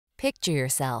Picture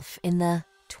yourself in the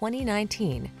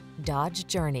 2019 Dodge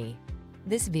Journey.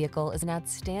 This vehicle is an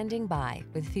outstanding buy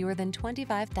with fewer than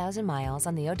 25,000 miles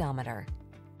on the odometer.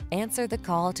 Answer the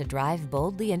call to drive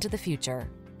boldly into the future.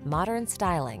 Modern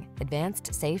styling,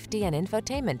 advanced safety and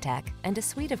infotainment tech, and a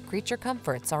suite of creature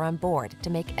comforts are on board to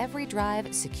make every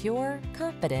drive secure,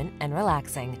 confident, and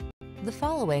relaxing. The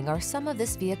following are some of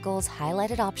this vehicle's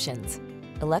highlighted options: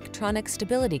 electronic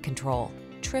stability control,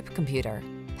 trip computer,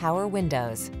 power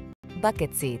windows,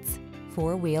 bucket seats,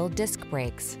 four-wheel disc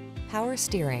brakes, power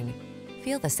steering.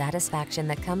 Feel the satisfaction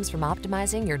that comes from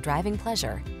optimizing your driving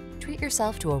pleasure. Treat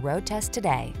yourself to a road test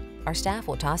today. Our staff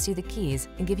will toss you the keys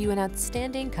and give you an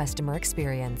outstanding customer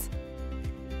experience.